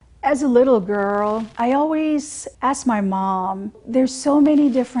As a little girl, I always asked my mom, there's so many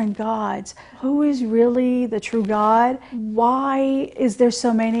different gods. Who is really the true God? Why is there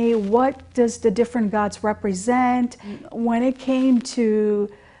so many? What does the different gods represent? When it came to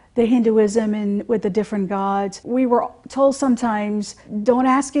the Hinduism and with the different gods, we were told sometimes, don't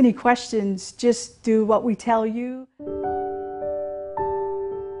ask any questions, just do what we tell you.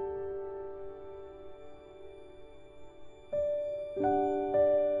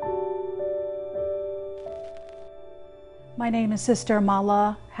 My name is Sister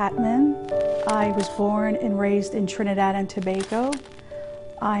Mala Hatman. I was born and raised in Trinidad and Tobago.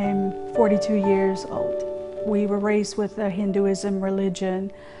 I'm 42 years old. We were raised with the Hinduism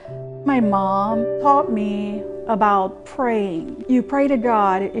religion. My mom taught me about praying. You pray to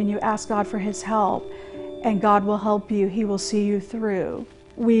God and you ask God for His help, and God will help you. He will see you through.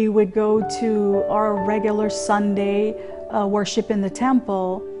 We would go to our regular Sunday worship in the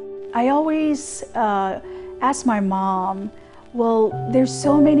temple. I always asked my mom, well, there's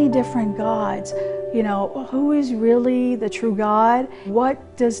so many different gods. You know, who is really the true God?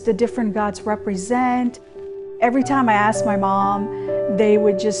 What does the different gods represent? Every time I asked my mom, they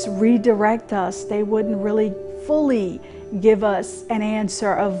would just redirect us. They wouldn't really fully give us an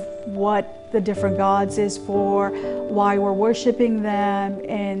answer of what the different gods is for, why we're worshiping them,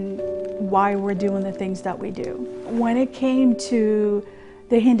 and why we're doing the things that we do. When it came to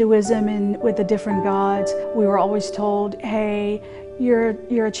the Hinduism and with the different gods, we were always told, hey,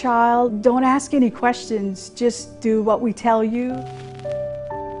 you're a child, don't ask any questions, just do what we tell you.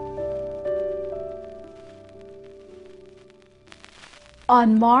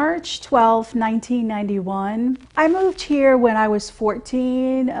 On March 12, 1991, I moved here when I was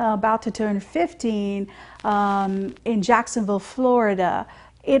 14, about to turn 15, in Jacksonville, Florida.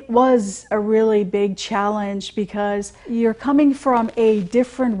 It was a really big challenge because you're coming from a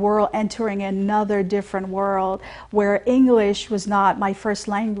different world, entering another different world where English was not my first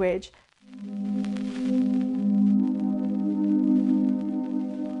language.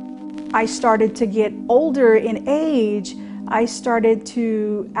 I started to get older in age. I started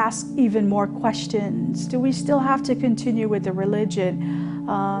to ask even more questions. Do we still have to continue with the religion?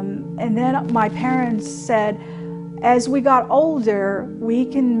 And then my parents said, as we got older, we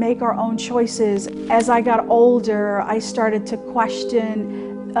can make our own choices. As I got older, I started to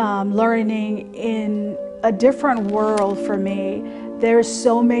question learning in a different world for me. There's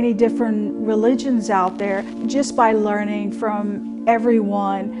so many different religions out there. Just by learning from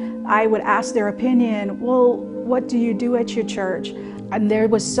everyone, I would ask their opinion, well, what do you do at your church? And there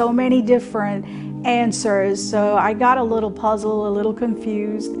was so many different answers, so I got a little puzzled, a little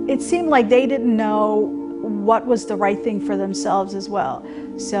confused. It seemed like they didn't know what was the right thing for themselves as well.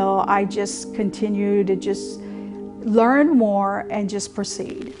 So I just continued to just learn more and just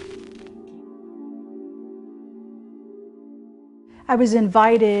proceed. I was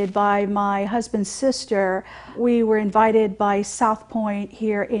invited by my husband's sister. We were invited by South Point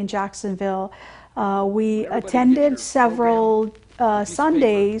here in Jacksonville. We attended several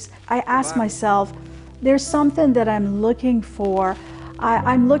Sundays. I asked myself, there's something that I'm looking for.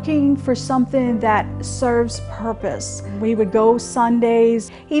 I'm looking for something that serves purpose. We would go Sundays,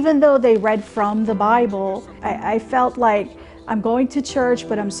 even though they read from the Bible, I felt like I'm going to church,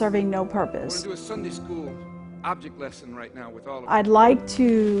 but I'm serving no purpose. I want to do a Sunday school object lesson right now with all of you. I'd like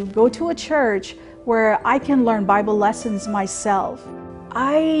to go to a church where I can learn Bible lessons myself.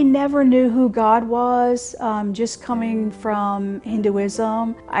 I never knew who God was, just coming from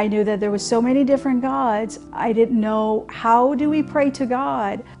Hinduism. I knew that there were so many different gods. I didn't know, how do we pray to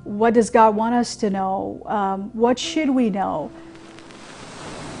God? What does God want us to know? What should we know?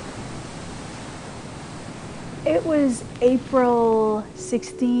 It was April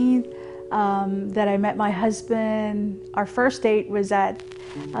 16th that I met my husband. Our first date was at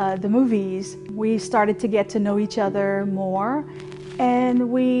the movies. We started to get to know each other more. And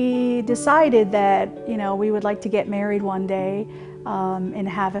we decided that, you know, we would like to get married one day and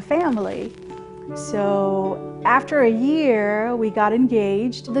have a family. So after a year, we got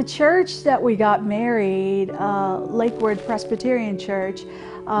engaged. The church that we got married, Lakewood Presbyterian Church,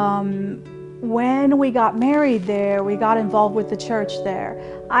 when we got married there, we got involved with the church there.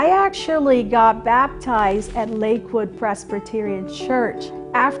 I actually got baptized at Lakewood Presbyterian Church.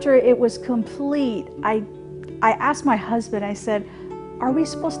 After it was complete, I asked my husband, I said, are we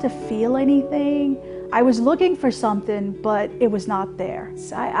supposed to feel anything? I was looking for something, but it was not there.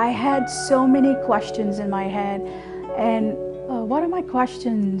 So I had so many questions in my head, and one of my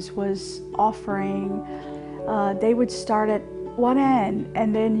questions was offering. They would start at one end,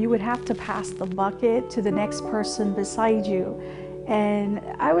 and then you would have to pass the bucket to the next person beside you. And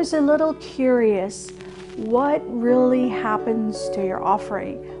I was a little curious, what really happens to your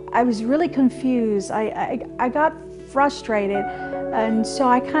offering? I was really confused. I got frustrated, and so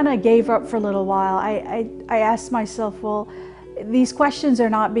I kind of gave up for a little while. I asked myself, well, these questions are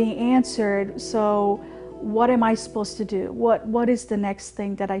not being answered, so what am I supposed to do? What is the next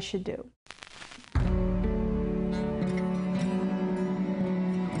thing that I should do?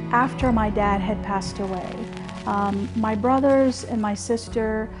 After my dad had passed away, my brothers and my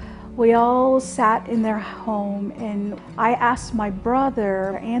sister, we all sat in their home, and I asked my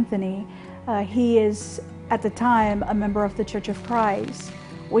brother, Anthony, he is at the time a member of the Church of Christ.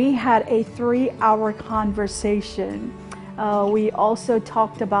 We had a 3-hour conversation. We also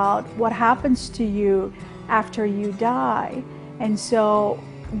talked about what happens to you after you die. And so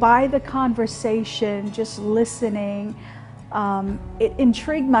by the conversation, just listening, it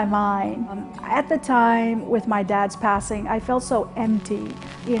intrigued my mind. At the time, with my dad's passing, I felt so empty.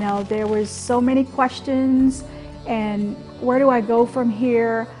 You know, there was so many questions, and where do I go from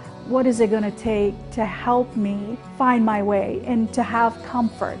here? What is it going to take to help me find my way and to have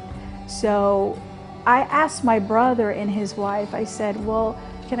comfort? So I asked my brother and his wife, I said, well,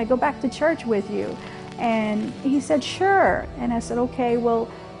 can I go back to church with you? And he said, sure. And I said, okay, well,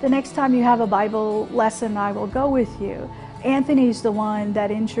 the next time you have a Bible lesson, I will go with you. Anthony's the one that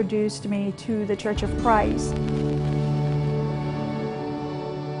introduced me to the Church of Christ.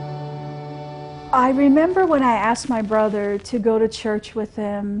 I remember when I asked my brother to go to church with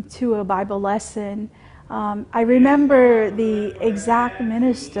him to a Bible lesson, I remember the exact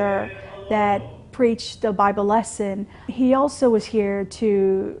minister that preached the Bible lesson. He also was here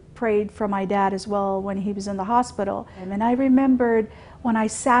to pray for my dad as well when he was in the hospital. And I remembered when I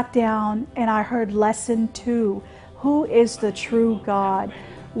sat down and I heard lesson 2, who is the true God?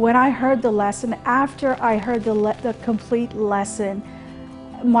 When I heard the lesson, after I heard the complete lesson,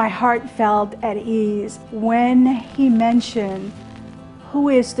 my heart felt at ease. When he mentioned who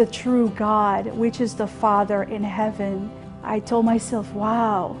is the true God, which is the Father in heaven, I told myself,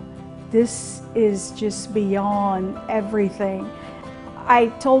 wow, this is just beyond everything. I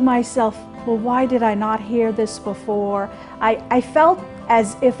told myself, well, why did I not hear this before? I felt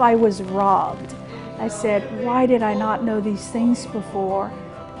as if I was robbed. I said, why did I not know these things before?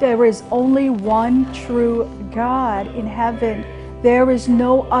 There is only one true God in heaven. There is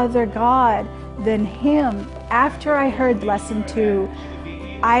no other God than Him. After I heard lesson 2,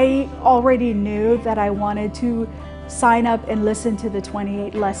 I already knew that I wanted to sign up and listen to the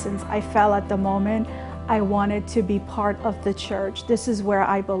 28 lessons. I felt at the moment I wanted to be part of the church. This is where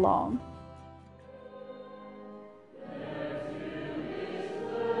I belong.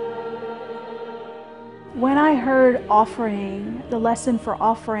 When I heard offering, the lesson for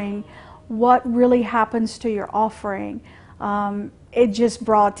offering, what really happens to your offering, it just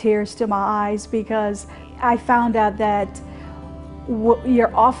brought tears to my eyes, because I found out that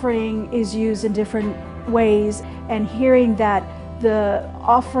your offering is used in different ways, and hearing that the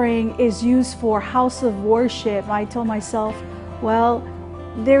offering is used for house of worship, I told myself, well,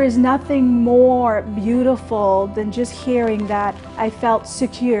 there is nothing more beautiful than just hearing that. I felt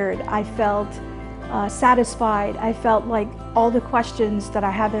secured. I felt satisfied. I felt like all the questions that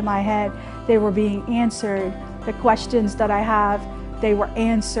I have in my head, they were being answered. The questions that I have, they were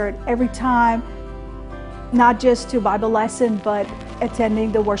answered every time, not just to Bible lesson, but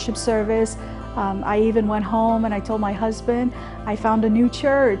attending the worship service. I even went home and I told my husband, I found a new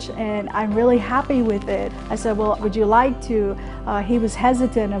church and I'm really happy with it. I said, well, would you like to? He was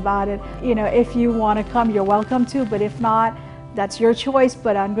hesitant about it. You know, if you want to come, you're welcome to, but if not, that's your choice,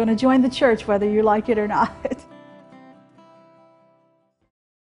 but I'm going to join the church whether you like it or not.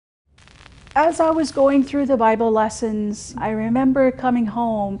 As I was going through the Bible lessons, I remember coming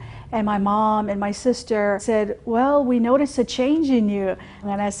home and my mom and my sister said, well, we noticed a change in you.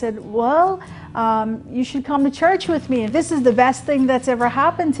 And I said, well, you should come to church with me. And this is the best thing that's ever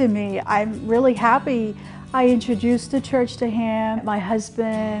happened to me. I'm really happy. I introduced the church to him. My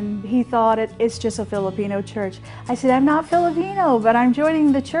husband, he thought it's just a Filipino church. I said, I'm not Filipino, but I'm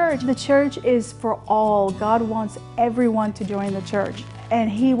joining the church. The church is for all. God wants everyone to join the church. And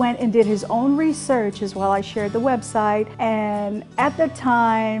he went and did his own research as well. I shared the website. And at the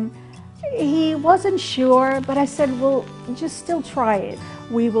time, he wasn't sure, but I said, well, just still try it.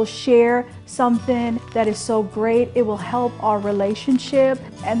 We will share something that is so great. It will help our relationship.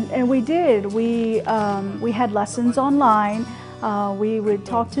 And we did. We had lessons online. We would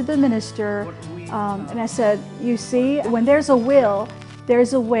talk to the minister. And I said, you see, when there's a will,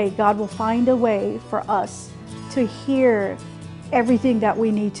 there's a way. God will find a way for us to hear everything that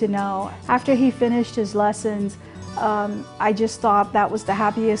we need to know. After he finished his lessons, I just thought that was the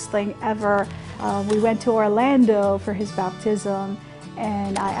happiest thing ever. We went to Orlando for his baptism,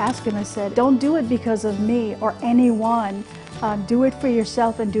 and I asked him, I said, don't do it because of me or anyone. Do it for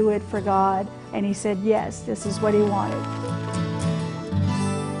yourself and do it for God. And he said, yes, this is what he wanted.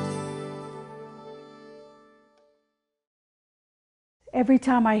 Every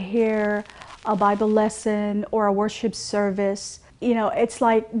time I hear a Bible lesson or a worship service, you know, it's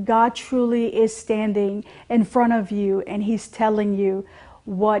like God truly is standing in front of you and he's telling you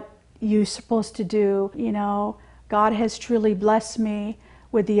what you're supposed to do. You know, God has truly blessed me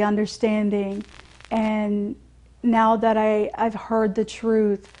with the understanding, and now that I've heard the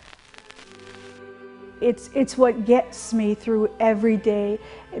truth, it's what gets me through every day.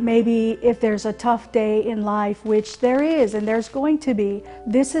 Maybe if there's a tough day in life, which there is and there's going to be,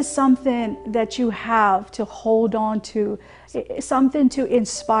 this is something that you have to hold on to, something to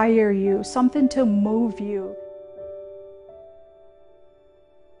inspire you, something to move you.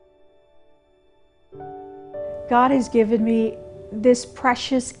 God has given me this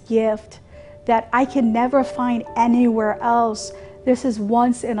precious gift that I can never find anywhere else. This is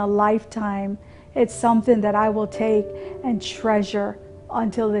once in a lifetime. It's something that I will take and treasure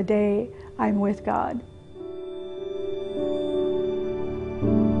until the day I'm with God.